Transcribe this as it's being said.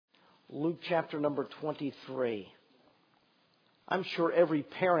Luke chapter number 23. I'm sure every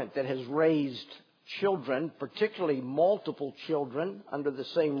parent that has raised children, particularly multiple children under the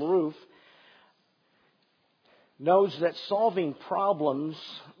same roof, knows that solving problems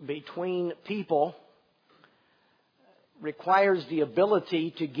between people requires the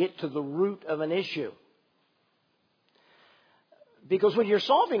ability to get to the root of an issue. Because when you're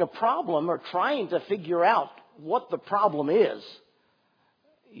solving a problem or trying to figure out what the problem is,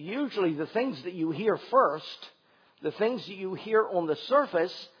 usually the things that you hear first, the things that you hear on the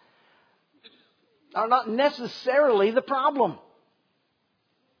surface, are not necessarily the problem.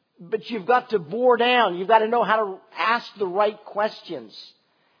 But you've got to bore down. You've got to know how to ask the right questions.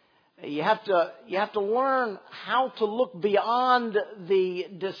 You have to learn how to look beyond the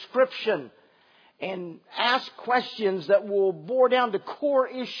description and ask questions that will bore down to core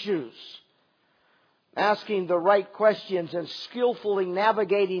issues. Asking the right questions and skillfully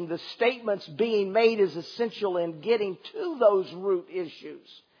navigating the statements being made is essential in getting to those root issues.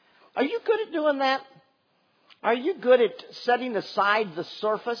 Are you good at doing that? Are you good at setting aside the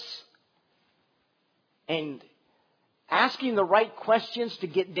surface and asking the right questions to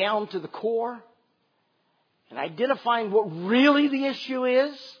get down to the core and identifying what really the issue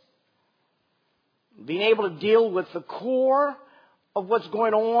is? Being able to deal with the core of what's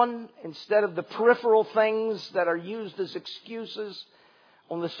going on instead of the peripheral things that are used as excuses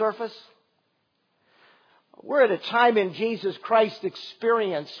on the surface? We're at a time in Jesus Christ's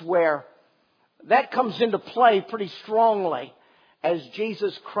experience where that comes into play pretty strongly as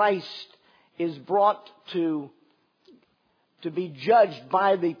Jesus Christ is brought to be judged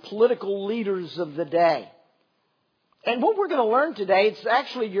by the political leaders of the day. And what we're going to learn today, it's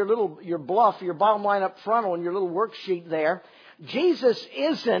actually your bottom line up front on your little worksheet there. Jesus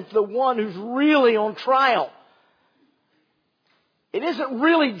isn't the one who's really on trial. It isn't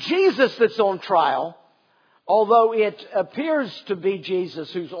really Jesus that's on trial, although it appears to be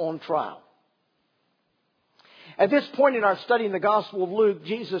Jesus who's on trial. At this point in our study in the Gospel of Luke,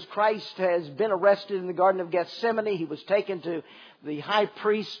 Jesus Christ has been arrested in the Garden of Gethsemane. He was taken to the high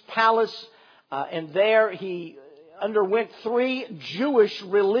priest's palace, and there he underwent 3 Jewish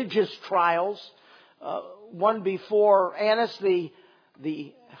religious trials. One before Annas,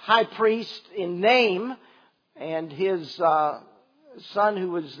 the high priest in name, and his son,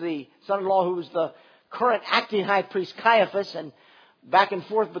 who was the son-in-law, who was the current acting high priest, Caiaphas, and back and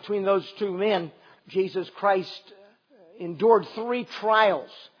forth between those two men, Jesus Christ endured 3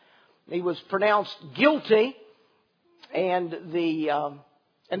 trials. He was pronounced guilty, and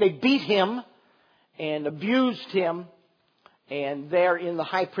they beat him and abused him, and there in the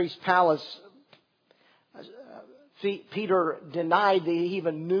high priest's palace, Peter denied that he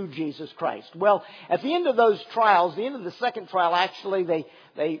even knew Jesus Christ. Well, at the end of those trials, the end of the second trial, actually,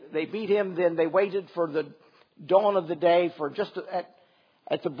 they beat him. Then they waited for the dawn of the day. For just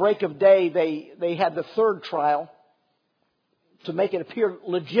at the break of day, they had the third trial to make it appear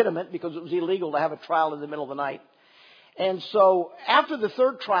legitimate, because it was illegal to have a trial in the middle of the night. And so after the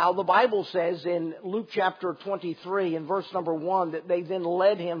third trial, the Bible says in Luke chapter 23 in verse number 1 that they then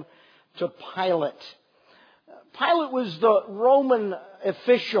led him to Pilate. Pilate was the Roman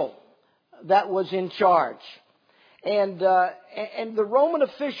official that was in charge. And the Roman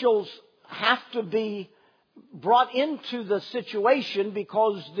officials have to be brought into the situation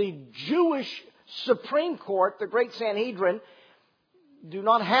because the Jewish Supreme Court, the Great Sanhedrin, do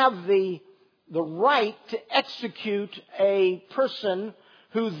not have the right to execute a person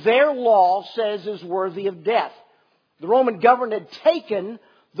who their law says is worthy of death. The Roman government had taken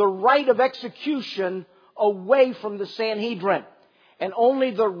the right of execution away from the Sanhedrin, and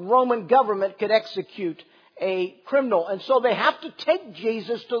only the Roman government could execute a criminal. And so they have to take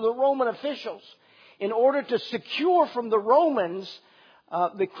Jesus to the Roman officials in order to secure from the Romans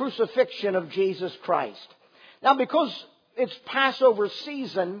the crucifixion of Jesus Christ. Now, because it's Passover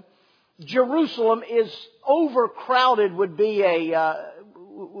season, Jerusalem is overcrowded would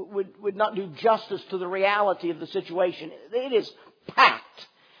not do justice to the reality of the situation. It is packed.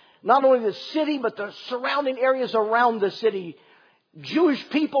 Not only the city, but the surrounding areas around the city. Jewish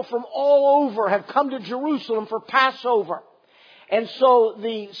people from all over have come to Jerusalem for Passover. And so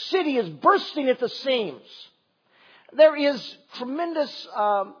the city is bursting at the seams. There is tremendous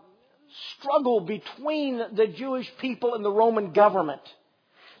struggle between the Jewish people and the Roman government.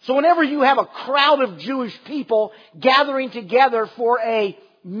 So whenever you have a crowd of Jewish people gathering together for a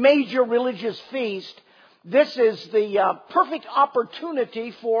major religious feast, this is the perfect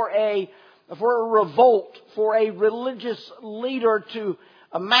opportunity for a revolt, for a religious leader to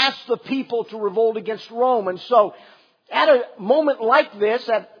amass the people to revolt against Rome. And so at a moment like this,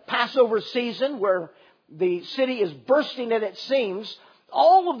 at Passover season where the city is bursting at its seams,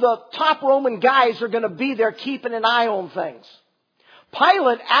 all of the top Roman guys are going to be there keeping an eye on things.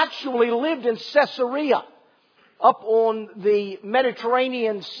 Pilate actually lived in Caesarea, up on the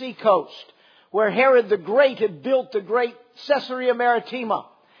Mediterranean seacoast, where Herod the Great had built the great Caesarea Maritima.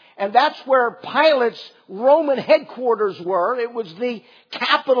 And that's where Pilate's Roman headquarters were. It was the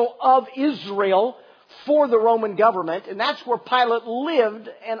capital of Israel for the Roman government. And that's where Pilate lived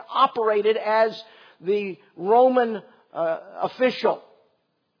and operated as the Roman official.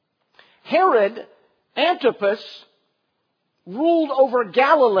 Herod Antipas ruled over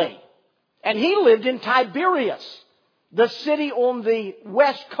Galilee. And he lived in Tiberias, the city on the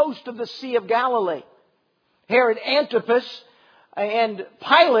west coast of the Sea of Galilee. Herod Antipas and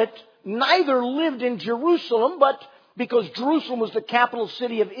Pilate neither lived in Jerusalem, but because Jerusalem was the capital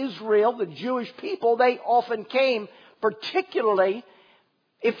city of Israel, the Jewish people, they often came, particularly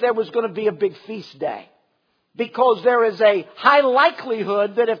if there was going to be a big feast day. Because there is a high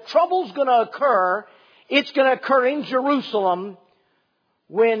likelihood that if trouble's going to occur, it's going to occur in Jerusalem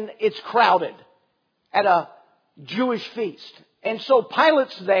when it's crowded at a Jewish feast. And so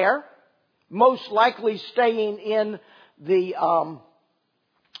Pilate's there, most likely staying in the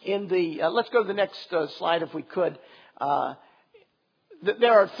let's go to the next slide if we could.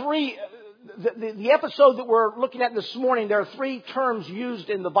 There are three, the episode that we're looking at this morning, there are three terms used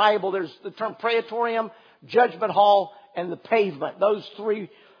in the Bible. There's the term praetorium, judgment hall, and the pavement. Those three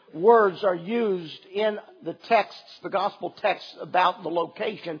words are used in the texts, the gospel texts about the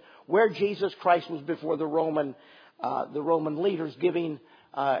location where Jesus Christ was before the Roman leaders being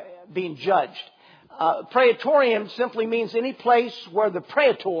judged. Praetorium simply means any place where the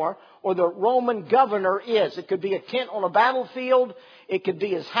praetor or the Roman governor is. It could be a tent on a battlefield. It could be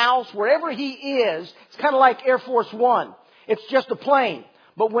his house. Wherever he is, it's kind of like Air Force One. It's just a plane.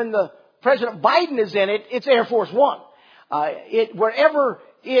 But when the President Biden is in it, it's Air Force One. Wherever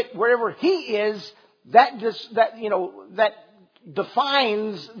he is, that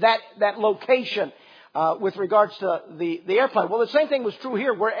defines that location with regards to the airplane. Well, the same thing was true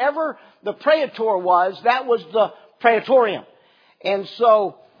here. Wherever the praetor was, that was the praetorium. And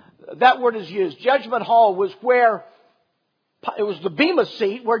so that word is used. Judgment hall was where it was the bema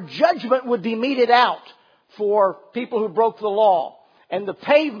seat where judgment would be meted out for people who broke the law. And the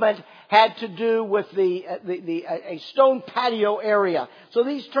pavement had to do with a stone patio area. So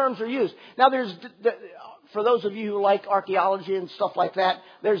these terms are used. Now for those of you who like archaeology and stuff like that,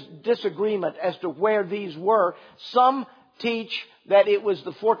 there's disagreement as to where these were. Some teach that it was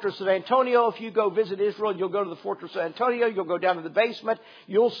the fortress of Antonia. If you go visit Israel, you'll go to the fortress of Antonia. You'll go down to the basement.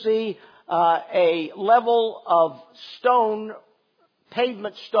 You'll see a level of stone,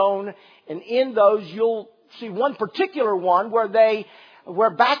 pavement stone. And in those, you'll see one particular one where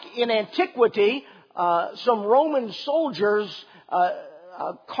back in antiquity, some Roman soldiers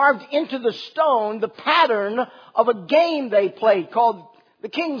carved into the stone the pattern of a game they played called the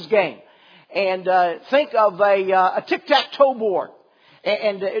King's Game. And think of a tic-tac-toe board.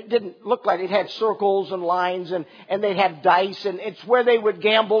 And it didn't look like it had circles and lines and they'd have dice. And it's where they would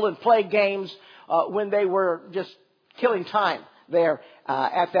gamble and play games when they were just killing time there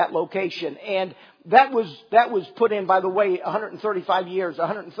at that location. And that was put in, by the way, 135 years,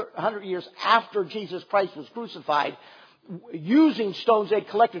 100 years after Jesus Christ was crucified, using stones they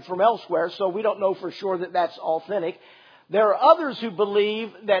collected from elsewhere, so we don't know for sure that that's authentic. There are others who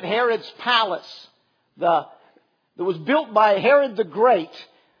believe that Herod's palace, that was built by Herod the Great,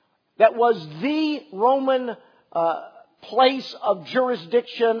 that was the Roman place of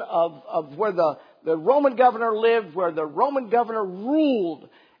jurisdiction of where the Roman governor lived, where the Roman governor ruled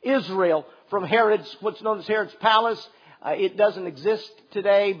Israel from what's known as Herod's palace. It doesn't exist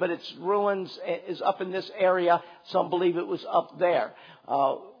today, but its ruins is up in this area. Some believe it was up there.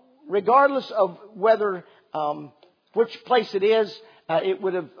 Regardless of which place it is, it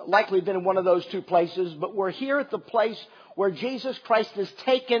would have likely been in one of those two places. But we're here at the place where Jesus Christ is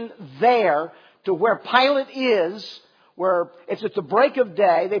taken there to where Pilate is, where it's at the break of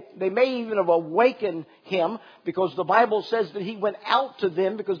day. They may even have awakened him because the Bible says that he went out to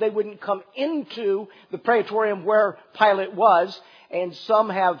them because they wouldn't come into the praetorium where Pilate was. And some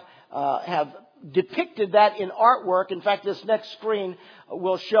have depicted that in artwork. In fact, this next screen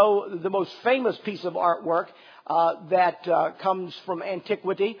will show the most famous piece of artwork. that comes from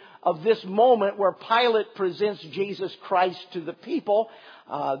antiquity of this moment where Pilate presents Jesus Christ to the people.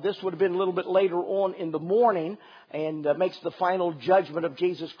 This would have been a little bit later on in the morning, and makes the final judgment of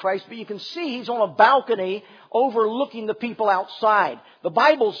Jesus Christ. But you can see he's on a balcony overlooking the people outside. The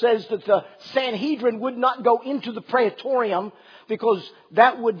Bible says that the Sanhedrin would not go into the praetorium because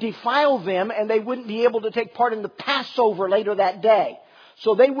that would defile them and they wouldn't be able to take part in the Passover later that day.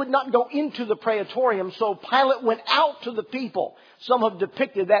 So they would not go into the praetorium. So Pilate went out to the people. Some have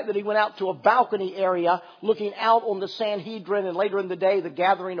depicted that he went out to a balcony area looking out on the Sanhedrin and later in the day the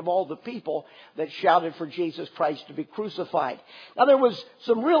gathering of all the people that shouted for Jesus Christ to be crucified. Now there was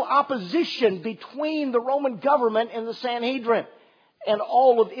some real opposition between the Roman government and the Sanhedrin and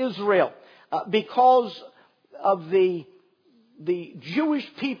all of Israel because of the Jewish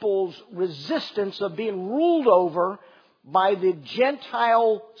people's resistance of being ruled over by the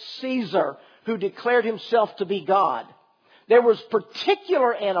Gentile Caesar who declared himself to be God. There was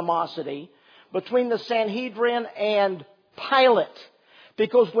particular animosity between the Sanhedrin and Pilate,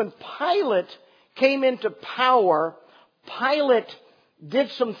 because when Pilate came into power, Pilate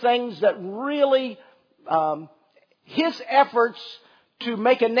did some things that really, his efforts to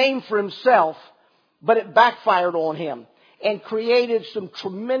make a name for himself, but it backfired on him and created some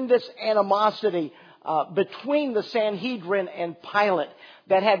tremendous animosity between the Sanhedrin and Pilate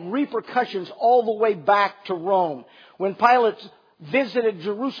that had repercussions all the way back to Rome. When Pilate visited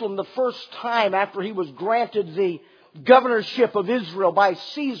Jerusalem the first time after he was granted the governorship of Israel by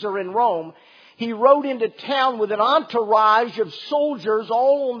Caesar in Rome, he rode into town with an entourage of soldiers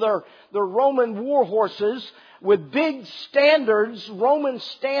all on their Roman war horses with big standards, Roman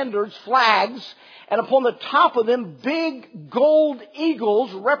standards, flags, and upon the top of them, big gold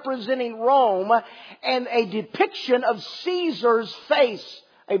eagles representing Rome and a depiction of Caesar's face,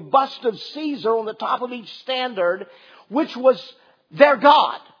 a bust of Caesar on the top of each standard, which was their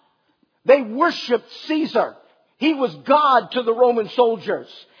God. They worshipped Caesar. He was God to the Roman soldiers.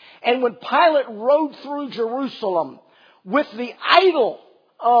 And when Pilate rode through Jerusalem with the idol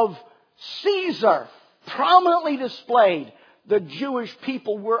of Caesar prominently displayed, the Jewish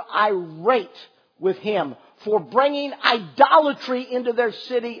people were irate with him for bringing idolatry into their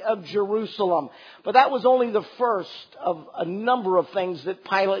city of Jerusalem. But that was only the first of a number of things that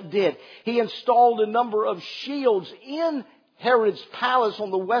Pilate did. He installed a number of shields in Herod's palace on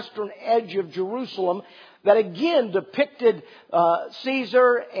the western edge of Jerusalem that again depicted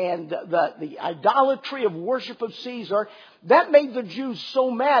Caesar and the idolatry of worship of Caesar. That made the Jews so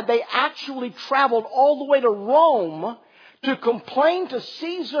mad they actually traveled all the way to Rome to complain to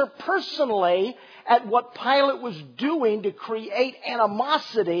Caesar personally at what Pilate was doing to create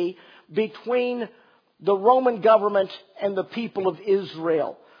animosity between the Roman government and the people of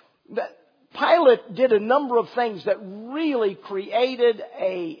Israel. Pilate did a number of things that really created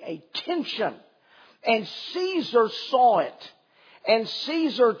a tension. And Caesar saw it. And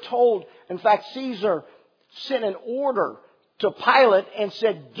Caesar Caesar sent an order to Pilate and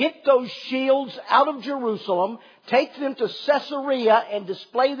said, get those shields out of Jerusalem, take them to Caesarea and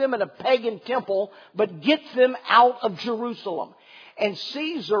display them in a pagan temple, but get them out of Jerusalem. And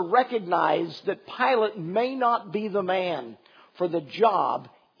Caesar recognized that Pilate may not be the man for the job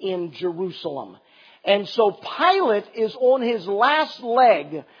in Jerusalem. And so Pilate is on his last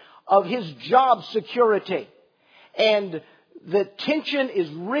leg of his job security. And the tension is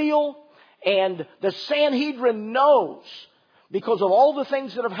real, and the Sanhedrin knows, because of all the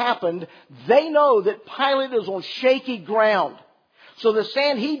things that have happened, they know that Pilate is on shaky ground. So the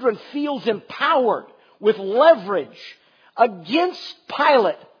Sanhedrin feels empowered with leverage against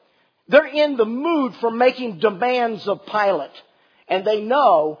Pilate. They're in the mood for making demands of Pilate. And they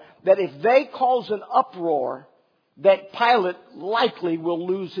know that if they cause an uproar, that Pilate likely will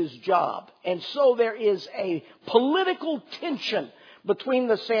lose his job. And so there is a political tension between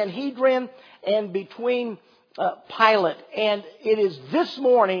the Sanhedrin and between Pilate. And it is this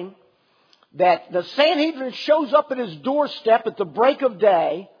morning that the Sanhedrin shows up at his doorstep at the break of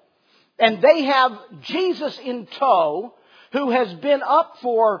day, and they have Jesus in tow, who has been up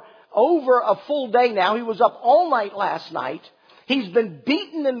for over a full day now. He was up all night last night. He's been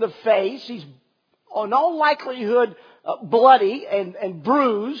beaten in the face. He's in all likelihood bloody and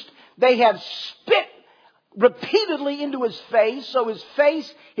bruised. They have spit repeatedly into his face. So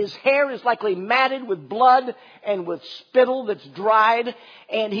his hair is likely matted with blood and with spittle that's dried.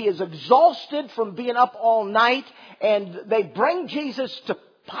 And he is exhausted from being up all night. And they bring Jesus to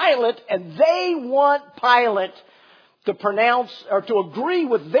Pilate, and they want Pilate to pronounce or to agree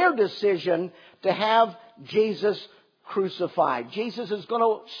with their decision to have Jesus crucified. Jesus is going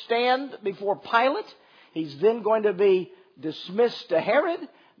to stand before Pilate. He's then going to be dismissed to Herod.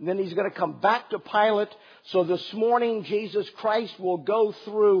 And then he's going to come back to Pilate. So this morning, Jesus Christ will go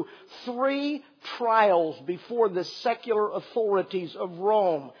through 3 trials before the secular authorities of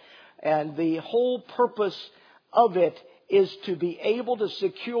Rome. And the whole purpose of it is to be able to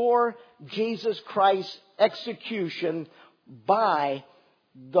secure Jesus Christ's execution by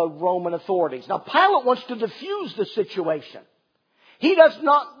the Roman authorities. Now, Pilate wants to defuse the situation. He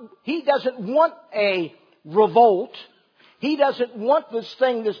doesn't want a revolt. He doesn't want this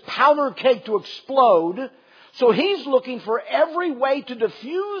powder cake to explode. So he's looking for every way to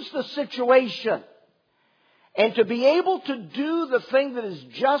defuse the situation and to be able to do the thing that is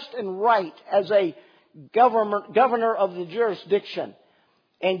just and right as a governor of the jurisdiction,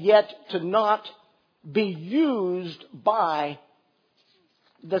 and yet to not be used by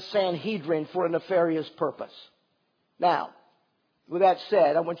the Sanhedrin for a nefarious purpose. Now, with that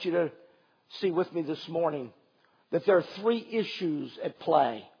said, I want you to see with me this morning that there are 3 issues at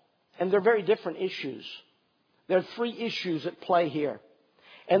play. And they're very different issues. There are 3 issues at play here.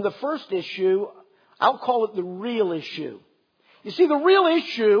 And the first issue, I'll call it the real issue. You see, the real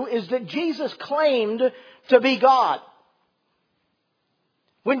issue is that Jesus claimed to be God.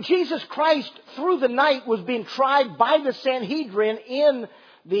 When Jesus Christ, through the night, was being tried by the Sanhedrin in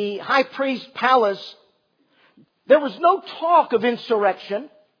the high priest's palace, there was no talk of insurrection.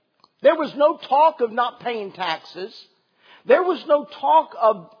 There was no talk of not paying taxes. There was no talk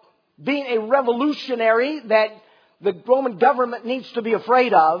of being a revolutionary that the Roman government needs to be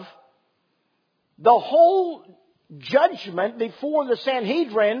afraid of. The whole judgment before the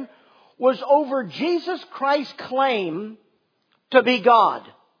Sanhedrin was over Jesus Christ's claim to be God.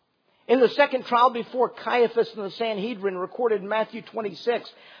 In the second trial before Caiaphas and the Sanhedrin, recorded in Matthew 26,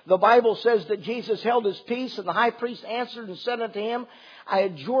 the Bible says that Jesus held his peace, and the high priest answered and said unto him, I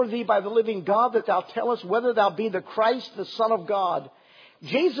adjure thee by the living God that thou tell us whether thou be the Christ, the Son of God.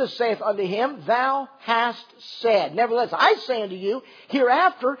 Jesus saith unto him, Thou hast said. Nevertheless, I say unto you,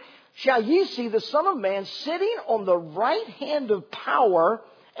 hereafter shall ye see the Son of Man sitting on the right hand of power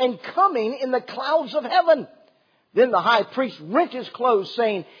and coming in the clouds of heaven. Then the high priest rent his clothes,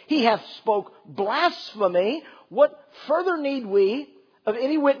 saying, He hath spoke blasphemy. What further need we of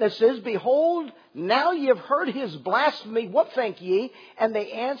any witnesses? Behold, now ye have heard his blasphemy. What think ye? And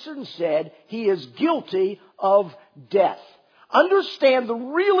they answered and said, He is guilty of death. Understand the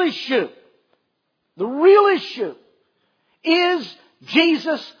real issue. The real issue is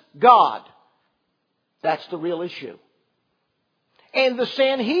Jesus God. That's the real issue. And the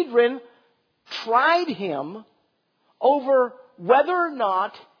Sanhedrin tried him over whether or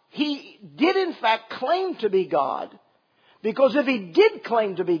not he did in fact claim to be God. Because if he did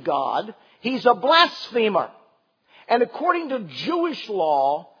claim to be God, he's a blasphemer. And according to Jewish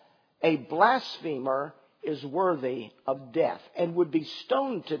law, a blasphemer is worthy of death and would be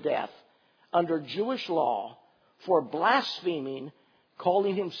stoned to death under Jewish law for blaspheming,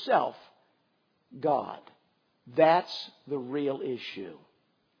 calling himself God. That's the real issue.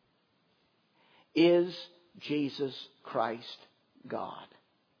 Is Jesus Christ God?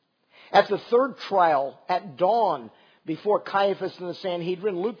 At the third trial, at dawn, before Caiaphas and the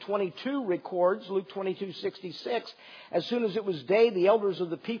Sanhedrin, Luke 22 records, Luke 22:66, as soon as it was day, the elders of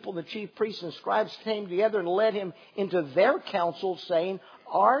the people, the chief priests and scribes came together and led him into their council, saying,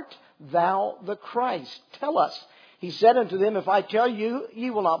 Art thou the Christ? Tell us. He said unto them, If I tell you,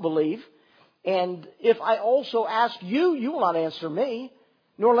 ye will not believe. And if I also ask you, you will not answer me,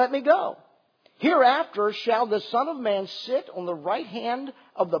 nor let me go. Hereafter shall the Son of Man sit on the right hand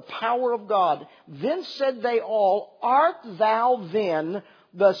of the power of God. Then said they all, Art thou then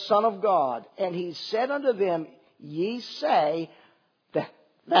the Son of God? And he said unto them, Ye say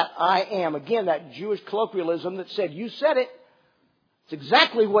that I am. Again, that Jewish colloquialism that said, You said it. It's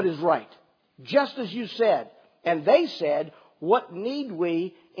exactly what is right. Just as you said. And they said, What need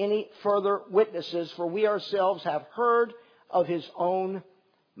we any further witnesses? For we ourselves have heard of his own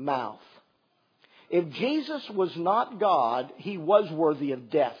mouth. If Jesus was not God, he was worthy of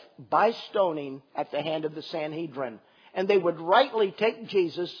death by stoning at the hand of the Sanhedrin. And they would rightly take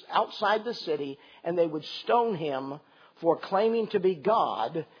Jesus outside the city and they would stone him for claiming to be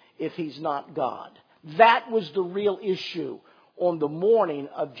God if he's not God. That was the real issue on the morning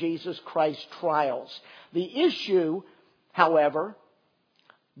of Jesus Christ's trials. The issue, however,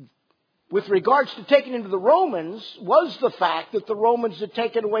 with regards to taking into the Romans, was the fact that the Romans had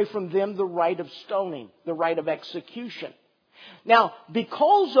taken away from them the right of stoning, the right of execution. Now,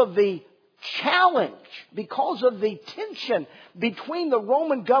 because of the challenge, because of the tension between the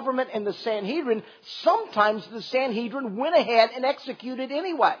Roman government and the Sanhedrin, sometimes the Sanhedrin went ahead and executed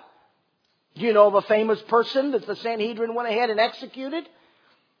anyway. Do you know of a famous person that the Sanhedrin went ahead and executed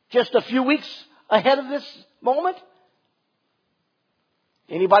just a few weeks ahead of this moment?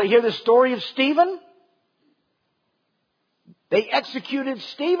 Anybody hear the story of Stephen? They executed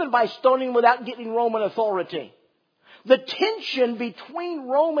Stephen by stoning without getting Roman authority. The tension between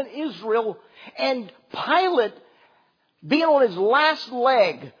Rome and Israel and Pilate being on his last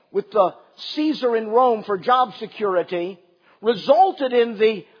leg with the Caesar in Rome for job security resulted in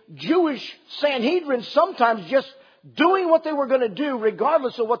the Jewish Sanhedrin sometimes just doing what they were going to do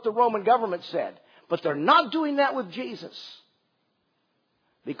regardless of what the Roman government said. But they're not doing that with Jesus,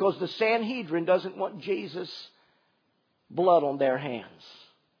 because the Sanhedrin doesn't want Jesus' blood on their hands.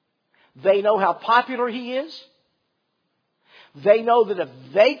 They know how popular he is. They know that if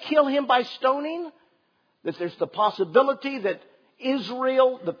they kill him by stoning, that there's the possibility that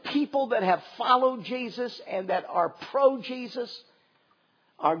Israel, the people that have followed Jesus and that are pro-Jesus,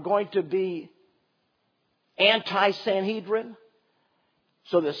 are going to be anti-Sanhedrin.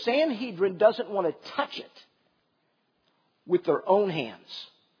 So the Sanhedrin doesn't want to touch it with their own hands.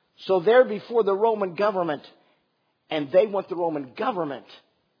 So they're before the Roman government, and they want the Roman government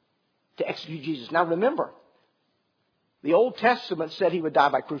to execute Jesus. Now remember, the Old Testament said he would die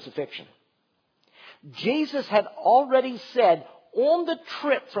by crucifixion. Jesus had already said on the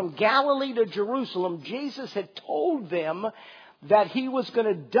trip from Galilee to Jerusalem, Jesus had told them that he was going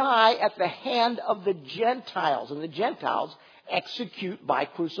to die at the hand of the Gentiles. And the Gentiles execute by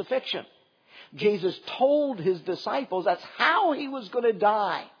crucifixion. Jesus told his disciples that's how he was going to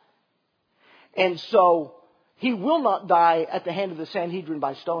die. And so he will not die at the hand of the Sanhedrin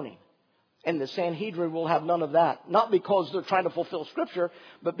by stoning. And the Sanhedrin will have none of that. Not because they're trying to fulfill Scripture,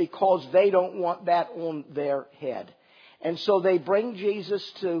 but because they don't want that on their head. And so they bring Jesus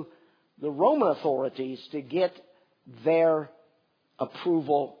to the Roman authorities to get their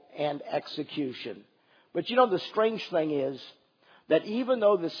approval and execution. But you know, the strange thing is that even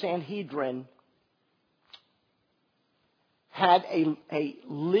though the Sanhedrin had a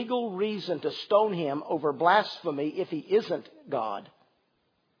legal reason to stone him over blasphemy if he isn't God,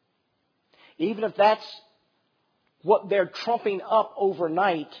 even if that's what they're trumping up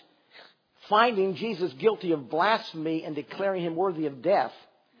overnight, finding Jesus guilty of blasphemy and declaring him worthy of death,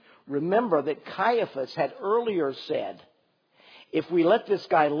 remember that Caiaphas had earlier said, if we let this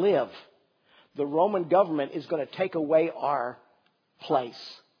guy live, the Roman government is going to take away our place.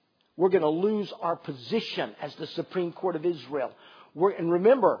 We're going to lose our position as the Supreme Court of Israel. And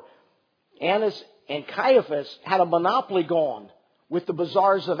remember, Annas and Caiaphas had a monopoly going with the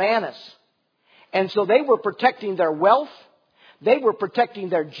bazaars of Annas. And so they were protecting their wealth. They were protecting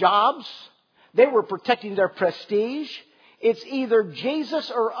their jobs. They were protecting their prestige. It's either Jesus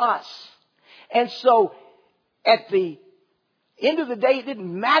or us. And so at the end of the day, it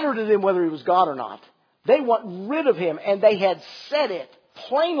didn't matter to them whether he was God or not. They want rid of him, and they had said it.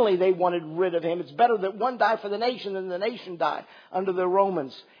 Plainly, they wanted rid of him. It's better that one die for the nation than the nation die under the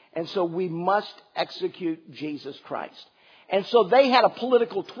Romans. And so we must execute Jesus Christ. And so they had a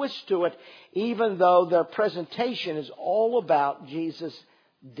political twist to it, even though their presentation is all about Jesus'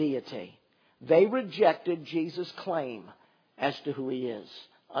 deity. They rejected Jesus' claim as to who he is.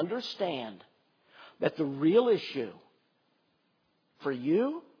 Understand that the real issue for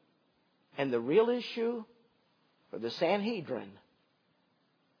you and the real issue for the Sanhedrin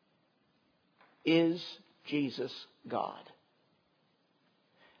is Jesus God.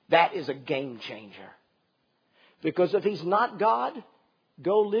 That is a game changer. Because if he's not God,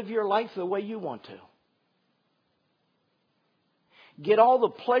 go live your life the way you want to. Get all the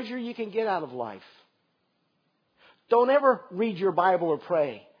pleasure you can get out of life. Don't ever read your Bible or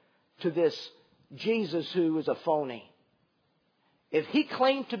pray to this Jesus who is a phony. If he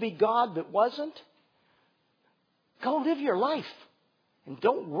claimed to be God but wasn't, go live your life and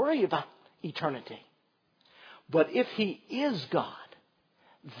don't worry about eternity. But if he is God,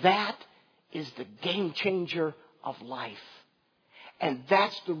 that is the game changer of life. And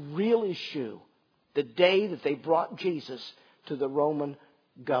that's the real issue the day that they brought Jesus to the Roman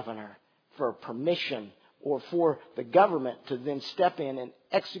governor for permission or for the government to then step in and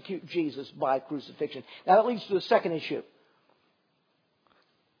execute Jesus by crucifixion. Now that leads to the second issue.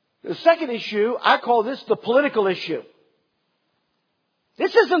 The second issue, I call this the political issue.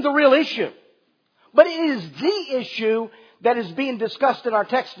 This isn't the real issue, but it is the issue that is being discussed in our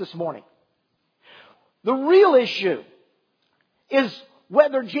text this morning. The real issue is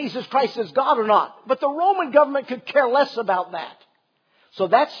whether Jesus Christ is God or not. But the Roman government could care less about that. So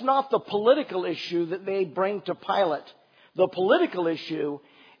that's not the political issue that they bring to Pilate. The political issue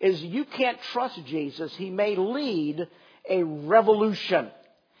is you can't trust Jesus. He may lead a revolution.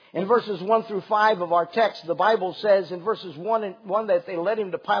 In verses 1 through 5 of our text, the Bible says in verses 1 that they led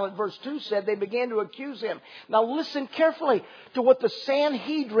him to Pilate. Verse 2 said they began to accuse him. Now listen carefully to what the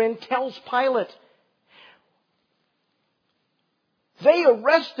Sanhedrin tells Pilate. They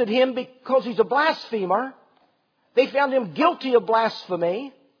arrested him because he's a blasphemer. They found him guilty of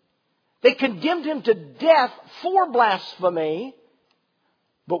blasphemy. They condemned him to death for blasphemy.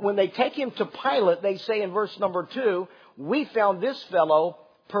 But when they take him to Pilate, they say in verse number 2, we found this fellow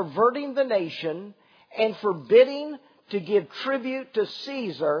perverting the nation and forbidding to give tribute to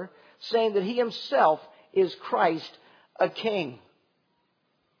Caesar, saying that he himself is Christ, a king.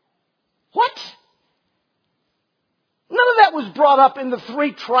 What? None of that was brought up in the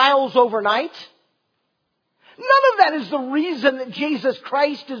 3 trials overnight. None of that is the reason that Jesus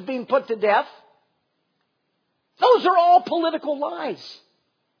Christ is being put to death. Those are all political lies.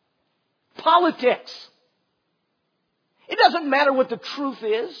 Politics. It doesn't matter what the truth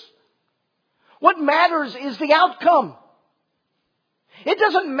is. What matters is the outcome. It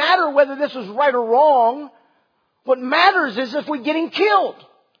doesn't matter whether this is right or wrong. What matters is if we're getting killed.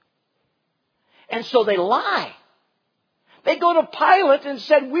 And so they lie. They go to Pilate and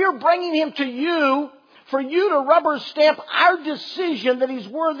said, we're bringing him to you for you to rubber stamp our decision that he's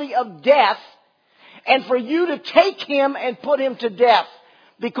worthy of death, and for you to take him and put him to death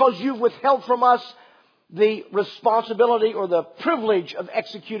because you've withheld from us the responsibility or the privilege of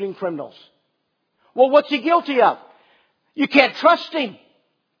executing criminals. Well, what's he guilty of? You can't trust him.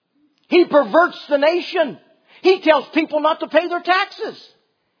 He perverts the nation. He tells people not to pay their taxes.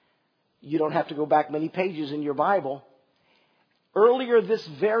 You don't have to go back many pages in your Bible. Earlier this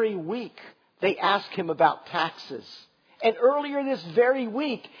very week, they asked him about taxes. And earlier this very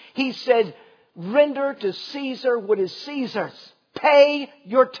week, he said, render to Caesar what is Caesar's. Pay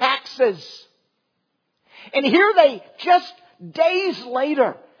your taxes. And here they, just days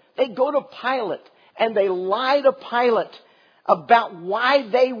later, they go to Pilate and they lie to Pilate about why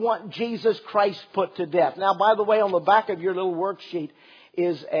they want Jesus Christ put to death. Now, by the way, on the back of your little worksheet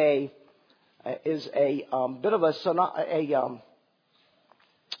is a bit of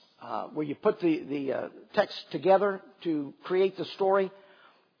where you put the text together to create the story.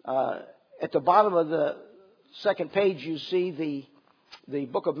 At the bottom of the second page, you see the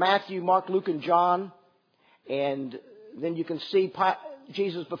book of Matthew, Mark, Luke, and John. And then you can see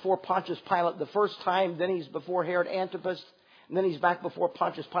Jesus before Pontius Pilate the first time. Then he's before Herod Antipas. And then he's back before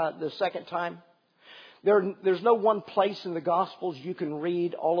Pontius Pilate the second time. There's no one place in the Gospels you can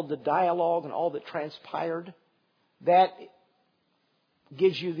read all of the dialogue and all that transpired. That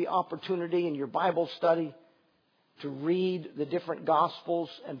gives you the opportunity in your Bible study to read the different Gospels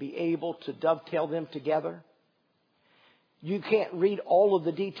and be able to dovetail them together. You can't read all of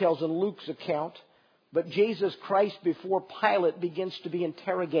the details in Luke's account, but Jesus Christ before Pilate begins to be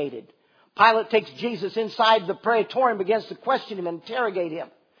interrogated. Pilate takes Jesus inside the praetorium, begins to question him and interrogate him.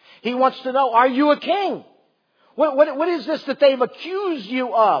 He wants to know, are you a king? What is this that they've accused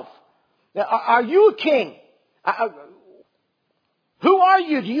you of? Are you a king? Who are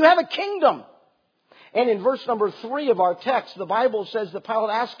you? Do you have a kingdom? And in verse number 3 of our text, the Bible says that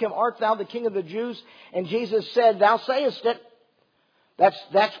Pilate asked him, art thou the king of the Jews? And Jesus said, thou sayest it. That's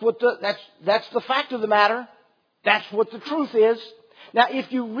the fact of the matter. That's what the truth is. Now,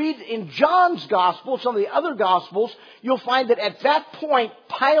 if you read in John's Gospel, some of the other Gospels, you'll find that at that point,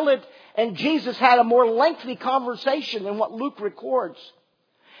 Pilate and Jesus had a more lengthy conversation than what Luke records.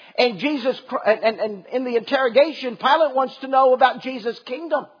 And and in the interrogation, Pilate wants to know about Jesus'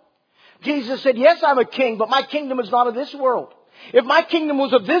 kingdom. Jesus said, yes, I'm a king, but my kingdom is not of this world. If my kingdom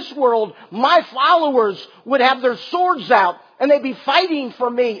was of this world, my followers would have their swords out and they'd be fighting for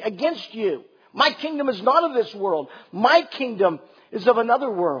me against you. My kingdom is not of this world. My kingdom is of another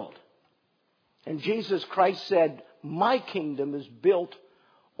world. And Jesus Christ said, my kingdom is built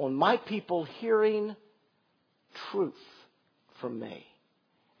on my people hearing truth from me.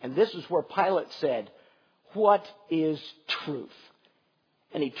 And this is where Pilate said, what is truth?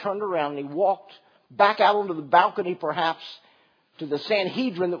 And he turned around and he walked back out onto the balcony, perhaps, to the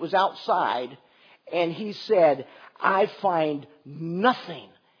Sanhedrin that was outside. And he said, I find nothing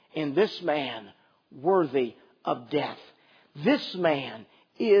in this man worthy of death. This man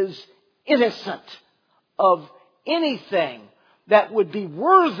is innocent of anything that would be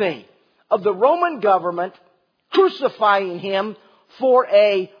worthy of the Roman government crucifying him for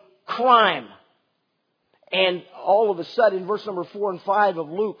a crime. And all of a sudden, verse number 4 and 5 of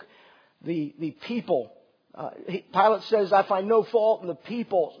Luke, the people, Pilate says, I find no fault, and the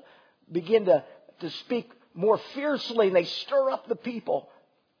people begin to speak more fiercely, and they stir up the people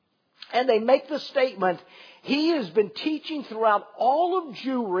And they make the statement, he has been teaching throughout all of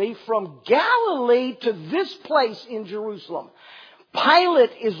Jewry from Galilee to this place in Jerusalem.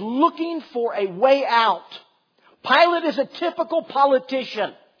 Pilate is looking for a way out. Pilate is a typical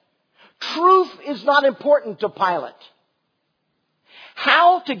politician. Truth is not important to Pilate.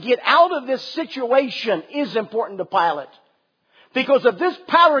 How to get out of this situation is important to Pilate. Because if this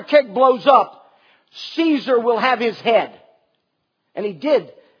powder keg blows up, Caesar will have his head. And he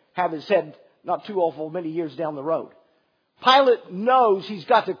did have his head not too awful many years down the road. Pilate knows he's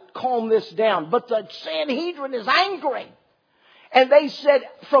got to calm this down. But the Sanhedrin is angry. And they said,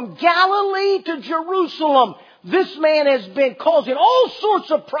 from Galilee to Jerusalem, this man has been causing all sorts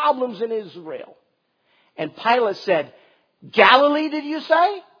of problems in Israel. And Pilate said, Galilee, did you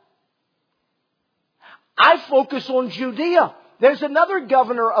say? I focus on Judea. There's another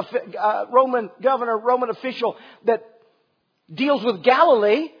Roman official that deals with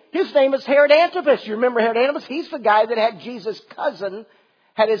Galilee. His name is Herod Antipas. You remember Herod Antipas? He's the guy that had Jesus' cousin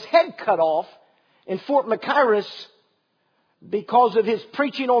had his head cut off in Fort Machaerus because of his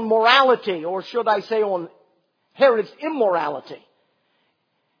preaching on morality, or should I say on Herod's immorality.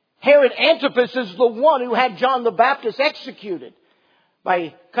 Herod Antipas is the one who had John the Baptist executed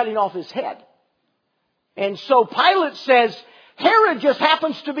by cutting off his head. And so Pilate says, Herod just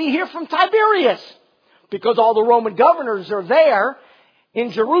happens to be here from Tiberias, because all the Roman governors are there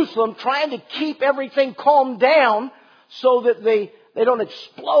in Jerusalem trying to keep everything calmed down so that they don't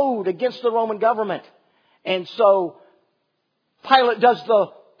explode against the Roman government. And so Pilate does the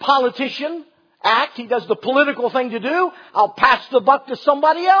politician act. He does the political thing to do. I'll pass the buck to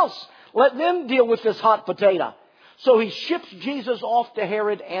somebody else. Let them deal with this hot potato. So he ships Jesus off to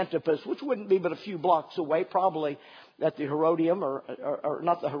Herod Antipas, which wouldn't be but a few blocks away, probably at the Herodium, or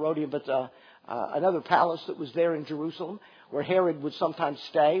not the Herodium, but another palace that was there in Jerusalem, where Herod would sometimes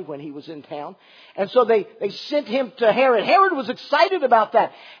stay when he was in town. And so they sent him to Herod. Herod was excited about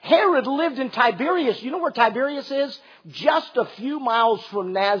that. Herod lived in Tiberias. You know where Tiberias is? Just a few miles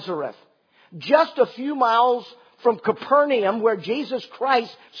from Nazareth. Just a few miles from Capernaum, where Jesus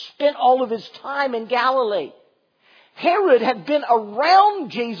Christ spent all of his time in Galilee. Herod had been around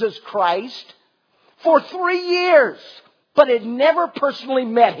Jesus Christ for 3 years, but had never personally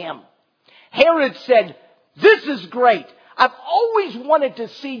met him. Herod said, this is great. I've always wanted to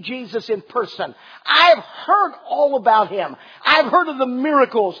see Jesus in person. I've heard all about him. I've heard of the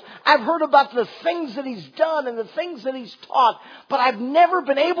miracles. I've heard about the things that he's done and the things that he's taught. But I've never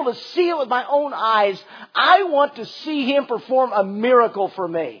been able to see it with my own eyes. I want to see him perform a miracle for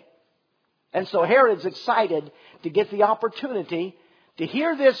me. And so Herod's excited to get the opportunity to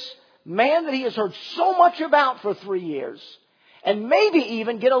hear this man that he has heard so much about for 3 years, and maybe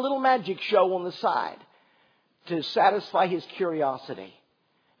even get a little magic show on the side to satisfy his curiosity.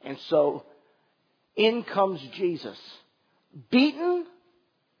 And so in comes Jesus, beaten,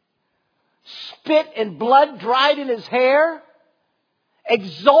 spit and blood dried in his hair,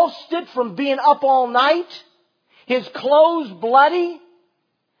 exhausted from being up all night, his clothes bloody.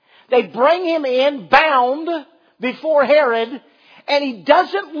 They bring him in bound before Herod, and he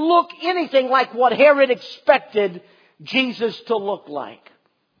doesn't look anything like what Herod expected Jesus to look like.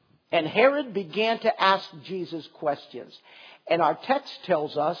 And Herod began to ask Jesus questions. And our text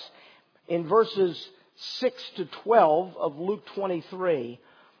tells us in verses 6 to 12 of Luke 23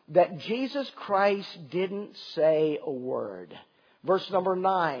 that Jesus Christ didn't say a word. Verse number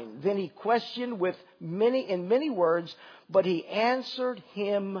 9, then he questioned in many words, but he answered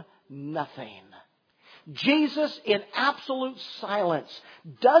him nothing. Jesus, in absolute silence,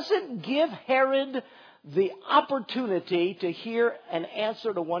 doesn't give Herod the opportunity to hear an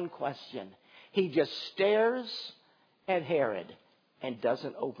answer to one question. He just stares at Herod and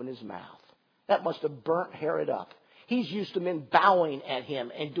doesn't open his mouth. That must have burnt Herod up. He's used to men bowing at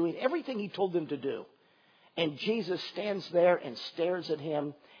him and doing everything he told them to do. And Jesus stands there and stares at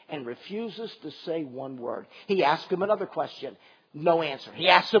him and refuses to say one word. He asked him another question. No answer. He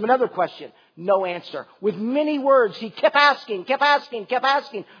asked him another question. No answer. With many words, he kept asking.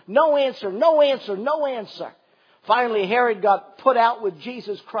 No answer, no answer, no answer. Finally, Herod got put out with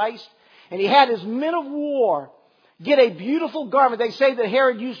Jesus Christ, and he had his men of war get a beautiful garment. They say that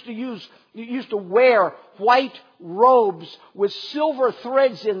Herod used to wear white robes with silver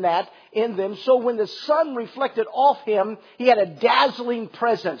threads in them. So when the sun reflected off him, he had a dazzling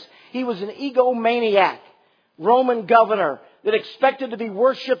presence. He was an egomaniac, Roman governor that expected to be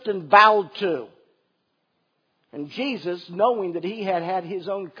worshipped and bowed to. And Jesus, knowing that he had his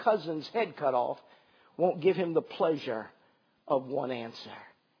own cousin's head cut off, won't give him the pleasure of one answer.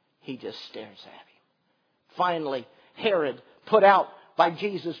 He just stares at him. Finally, Herod put out by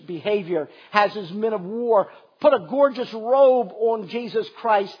Jesus' behavior, has his men of war put a gorgeous robe on Jesus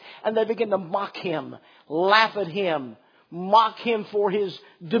Christ, and they begin to mock him, laugh at him, mock him for his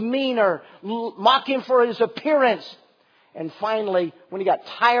demeanor, mock him for his appearance. And finally, when he got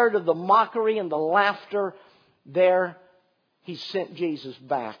tired of the mockery and the laughter there, he sent Jesus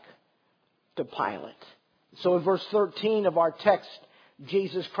back to Pilate. So in verse 13 of our text,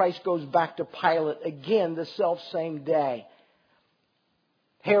 Jesus Christ goes back to Pilate again the self-same day.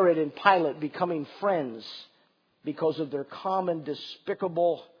 Herod and Pilate becoming friends because of their common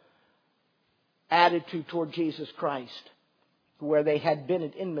despicable attitude toward Jesus Christ, where they had been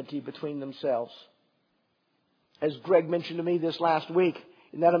at enmity between themselves. As Greg mentioned to me this last week,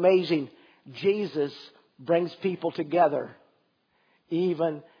 isn't that amazing? Jesus brings people together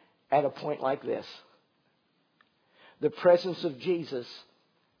even at a point like this. The presence of Jesus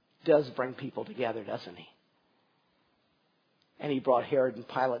does bring people together, doesn't he? And he brought Herod and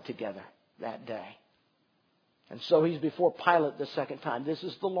Pilate together that day. And so he's before Pilate the second time. This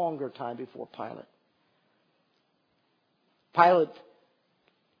is the longer time before Pilate. Pilate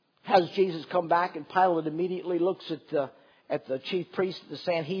has Jesus come back, and Pilate immediately looks at the chief priest, the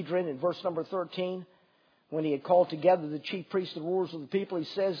Sanhedrin, in verse number 13. When he had called together the chief priests and rulers of the people, he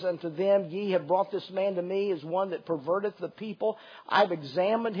says unto them, Ye have brought this man to me as one that perverteth the people. I've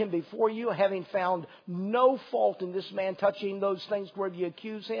examined him before you, having found no fault in this man touching those things whereof you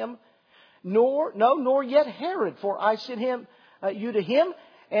accuse him. Nor yet Herod, for I sent you to him,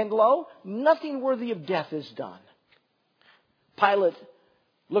 and lo, nothing worthy of death is done. Pilate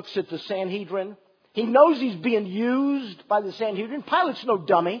looks at the Sanhedrin. He knows he's being used by the Sanhedrin. Pilate's no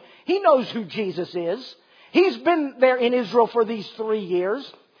dummy. He knows who Jesus is. He's been there in Israel for these 3 years.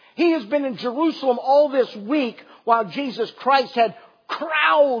 He has been in Jerusalem all this week while Jesus Christ had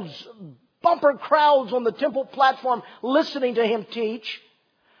crowds, bumper crowds on the temple platform listening to him teach.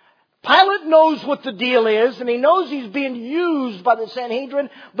 Pilate knows what the deal is, and he knows he's being used by the Sanhedrin,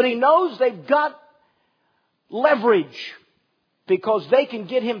 but he knows they've got leverage because they can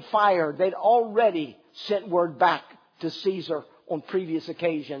get him fired. They'd already sent word back to Caesar on previous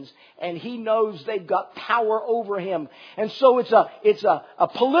occasions, and he knows they've got power over him. And so it's a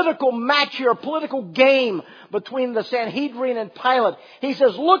political match here, a political game between the Sanhedrin and Pilate. He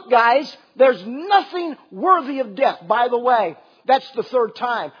says, look guys, there's nothing worthy of death. By the way, that's the third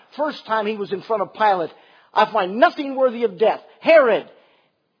time. First time he was in front of Pilate. I find nothing worthy of death. Herod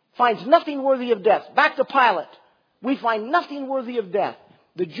finds nothing worthy of death. Back to Pilate. We find nothing worthy of death.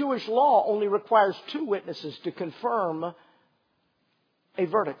 The Jewish law only requires 2 witnesses to confirm a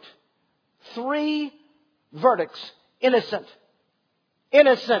verdict. 3 verdicts. Innocent.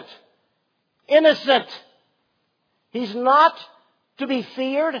 Innocent. Innocent. He's not to be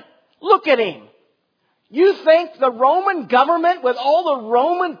feared. Look at him. You think the Roman government with all the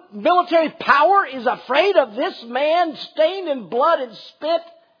Roman military power is afraid of this man stained in blood and spit,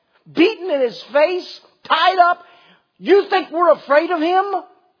 beaten in his face, tied up? You think we're afraid of him?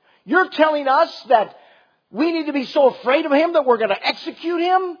 You're telling us that we need to be so afraid of him that we're going to execute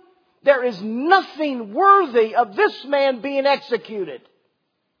him? There is nothing worthy of this man being executed.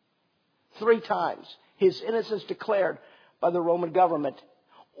 3 times his innocence declared by the Roman government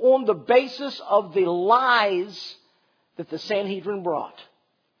on the basis of the lies that the Sanhedrin brought.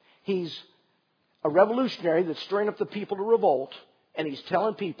 He's a revolutionary that's stirring up the people to revolt, and he's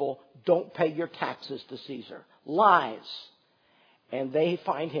telling people, don't pay your taxes to Caesar. Lies. And they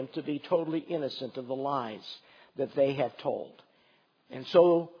find him to be totally innocent of the lies that they have told. And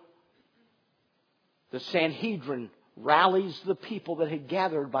so the Sanhedrin rallies the people that had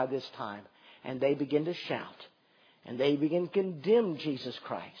gathered by this time, and they begin to shout. And they begin to condemn Jesus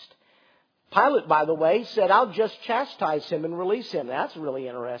Christ. Pilate, by the way, said, I'll just chastise him and release him. That's really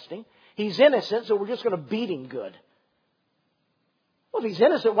interesting. He's innocent, so we're just going to beat him good. Well, if he's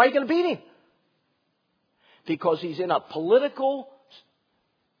innocent, why are you going to beat him? Because he's in a political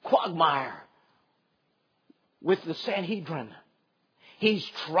quagmire with the Sanhedrin. He's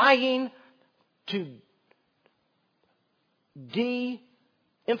trying to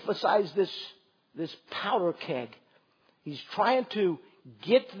de-emphasize this powder keg. He's trying to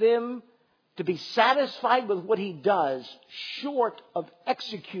get them to be satisfied with what he does, short of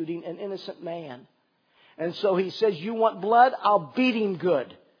executing an innocent man. And so he says, you want blood? I'll beat him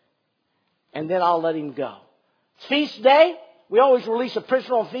good. And then I'll let him go. Feast day. We always release a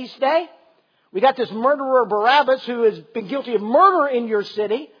prisoner on feast day. We got this murderer Barabbas who has been guilty of murder in your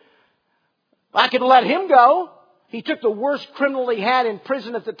city. I could let him go. He took the worst criminal he had in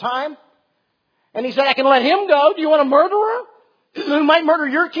prison at the time. And he said, I can let him go. Do you want a murderer who might murder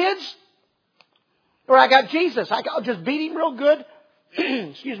your kids? Or I got Jesus. I'll just beat him real good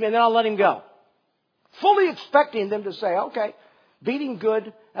excuse me, and then I'll let him go. Fully expecting them to say, okay, beat him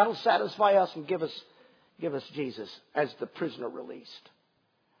good, that'll satisfy us and give us Jesus as the prisoner released.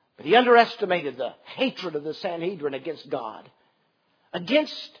 But he underestimated the hatred of the Sanhedrin against God,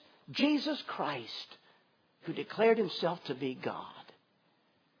 against Jesus Christ, who declared himself to be God.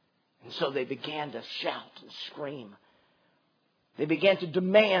 And so they began to shout and scream. They began to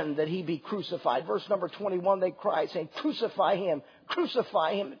demand that he be crucified. Verse number 21, they cry, saying, crucify him,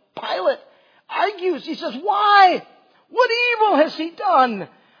 crucify him. Pilate argues. He says, why? What evil has he done?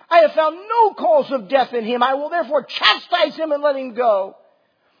 I have found no cause of death in him. I will therefore chastise him and let him go.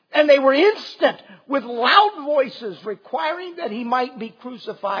 And they were instant with loud voices requiring that he might be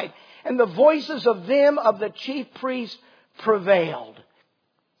crucified. And the voices of them of the chief priests prevailed.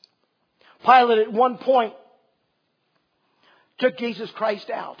 Pilate at one point took Jesus Christ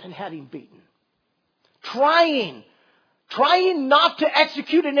out and had him beaten. Trying not to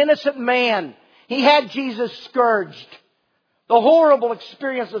execute an innocent man. He had Jesus scourged. The horrible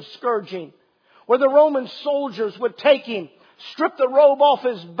experience of scourging, where the Roman soldiers would take him, strip the robe off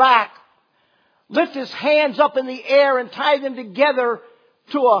his back, lift his hands up in the air and tie them together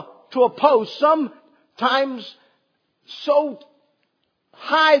to a post, sometimes so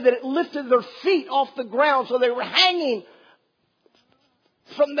high that it lifted their feet off the ground, so they were hanging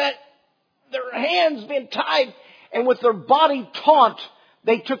from that, their hands being tied, and with their body taut,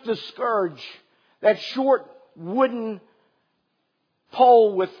 they took the scourge, that short wooden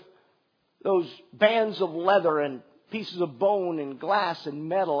pole with those bands of leather and pieces of bone and glass and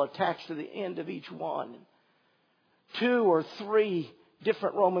metal attached to the end of each one. 2 or 3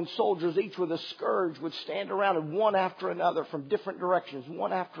 different Roman soldiers, each with a scourge, would stand around, and one after another from different directions,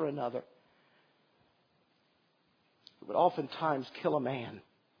 one after another. It would oftentimes kill a man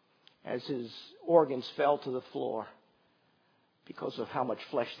as his organs fell to the floor because of how much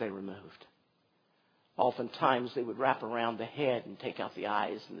flesh they removed. Oftentimes they would wrap around the head and take out the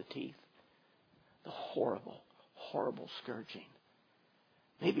eyes and the teeth. The horrible, horrible scourging.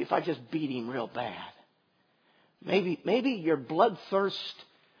 Maybe if I just beat him real bad. Maybe your bloodthirst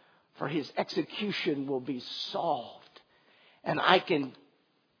for his execution will be solved. And I can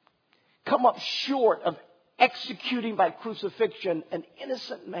come up short of executing by crucifixion an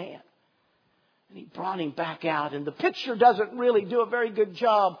innocent man. And he brought him back out. And the picture doesn't really do a very good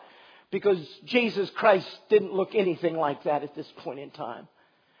job, because Jesus Christ didn't look anything like that at this point in time.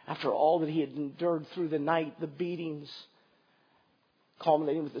 After all that he had endured through the night, the beatings,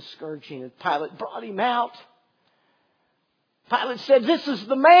 culminating with the scourging, and Pilate brought him out. Pilate said, this is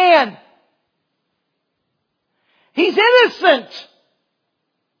the man. He's innocent.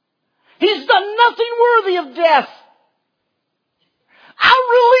 He's done nothing worthy of death. I'll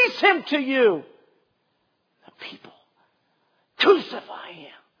release him to you. The people, crucify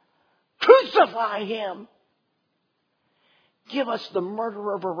him. Crucify him. Give us the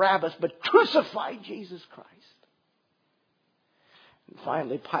murderer of Barabbas, but crucify Jesus Christ. And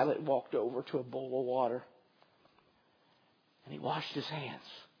finally, Pilate walked over to a bowl of water, and he washed his hands.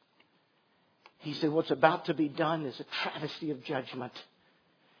 He said, what's about to be done is a travesty of judgment.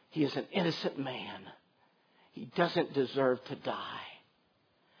 He is an innocent man. He doesn't deserve to die.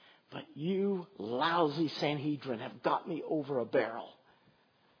 But you lousy Sanhedrin have got me over a barrel.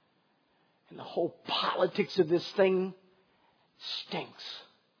 And the whole politics of this thing stinks.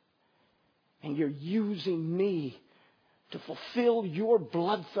 And you're using me to fulfill your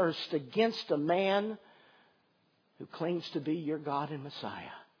bloodthirst against a man who claims to be your God and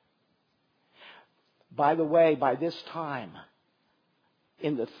Messiah. By the way, by this time,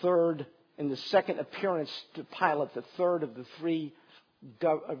 in the second appearance to Pilate, the third of the 3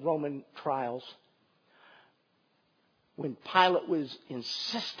 Roman trials, when Pilate was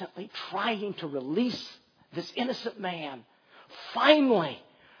insistently trying to release this innocent man, finally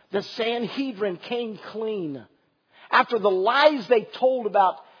the Sanhedrin came clean. After the lies they told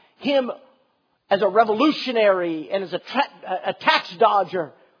about him as a revolutionary and as a tax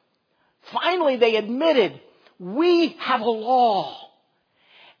dodger, finally they admitted, we have a law,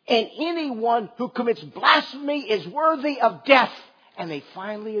 and anyone who commits blasphemy is worthy of death. And they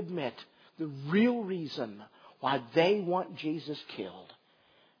finally admit the real reason why they want Jesus killed,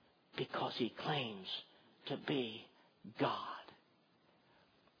 because he claims to be God.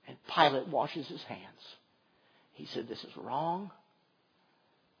 And Pilate washes his hands. He said, this is wrong.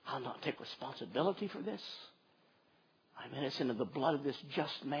 I'll not take responsibility for this. I'm innocent of the blood of this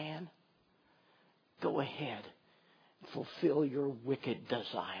just man. Go ahead and fulfill your wicked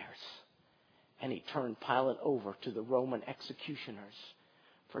desires. And he turned Pilate over to the Roman executioners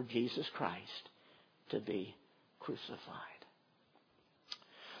for Jesus Christ to be crucified.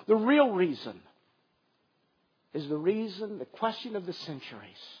 The real reason is the question of the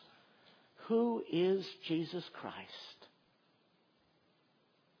centuries. Who is Jesus Christ?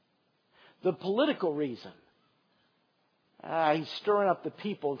 The political reason. He's stirring up the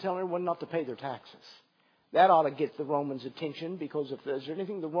people and telling everyone not to pay their taxes. That ought to get the Romans' attention, because if there's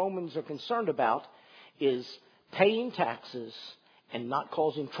anything the Romans are concerned about is paying taxes and not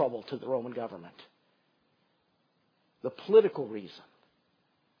causing trouble to the Roman government. The political reason.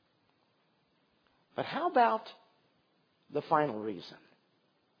 But how about the final reason?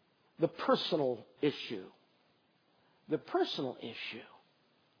 The personal issue. The personal issue.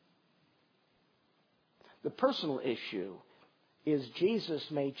 The personal issue is Jesus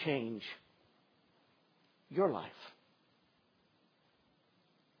may change your life.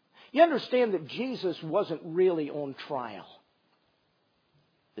 You understand that Jesus wasn't really on trial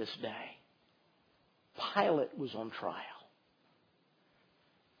this day. Pilate was on trial.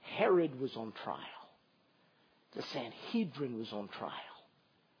 Herod was on trial. The Sanhedrin was on trial.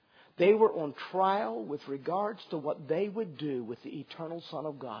 They were on trial with regards to what they would do with the eternal Son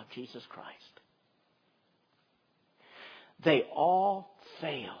of God, Jesus Christ. They all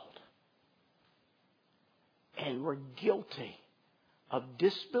failed and were guilty of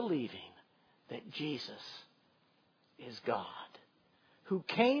disbelieving that Jesus is God, who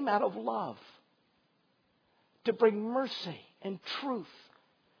came out of love to bring mercy and truth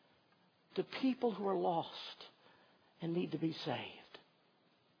to people who are lost and need to be saved.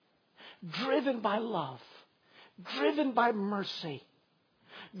 Driven by love, driven by mercy,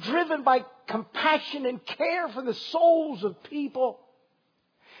 driven by compassion and care for the souls of people,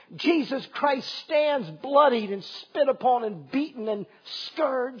 Jesus Christ stands bloodied and spit upon and beaten and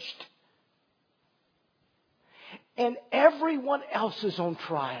scourged. And everyone else is on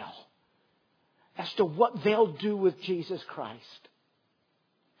trial as to what they'll do with Jesus Christ.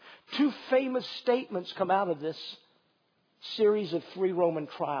 Two famous statements come out of this series of 3 Roman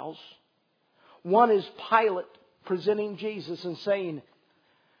trials. One is Pilate presenting Jesus and saying,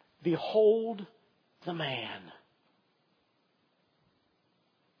 "Behold the man."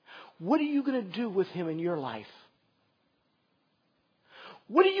 What are you going to do with him in your life?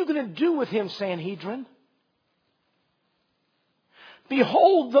 What are you going to do with him, Sanhedrin?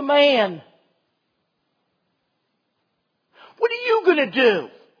 Behold the man. What are you going to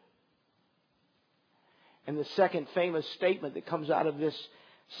do? And the second famous statement that comes out of this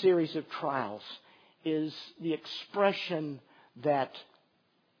series of trials is the expression that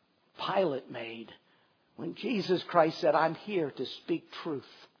Pilate made when Jesus Christ said, "I'm here to speak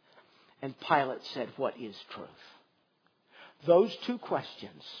truth." And Pilate said, "What is truth?" Those two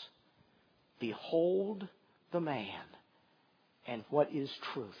questions, behold the man and what is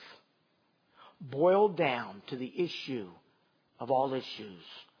truth, boiled down to the issue of all issues.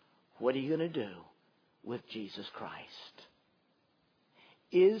 What are you going to do with Jesus Christ?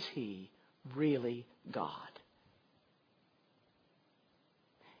 Is he really God?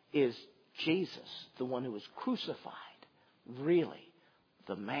 Is Jesus, the one who was crucified, really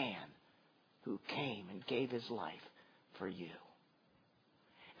the man who came and gave his life for you?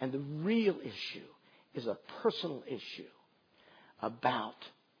 And the real issue is a personal issue about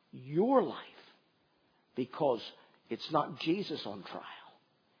your life, because it's not Jesus on trial.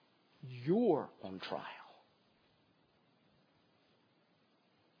 You're on trial.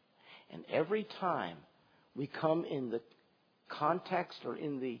 And every time we come in the context or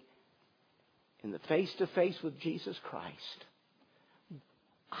in the face-to-face with Jesus Christ,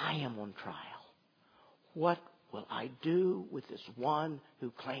 I am on trial. What will I do with this one who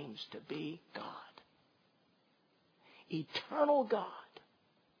claims to be God? Eternal God.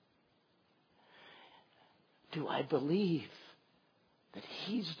 Do I believe that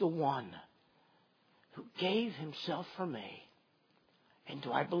he's the one who gave himself for me? And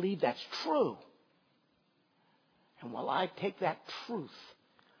do I believe that's true? And will I take that truth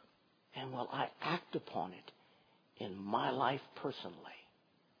and will I act upon it in my life personally?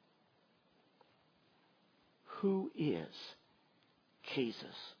 Who is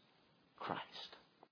Jesus Christ?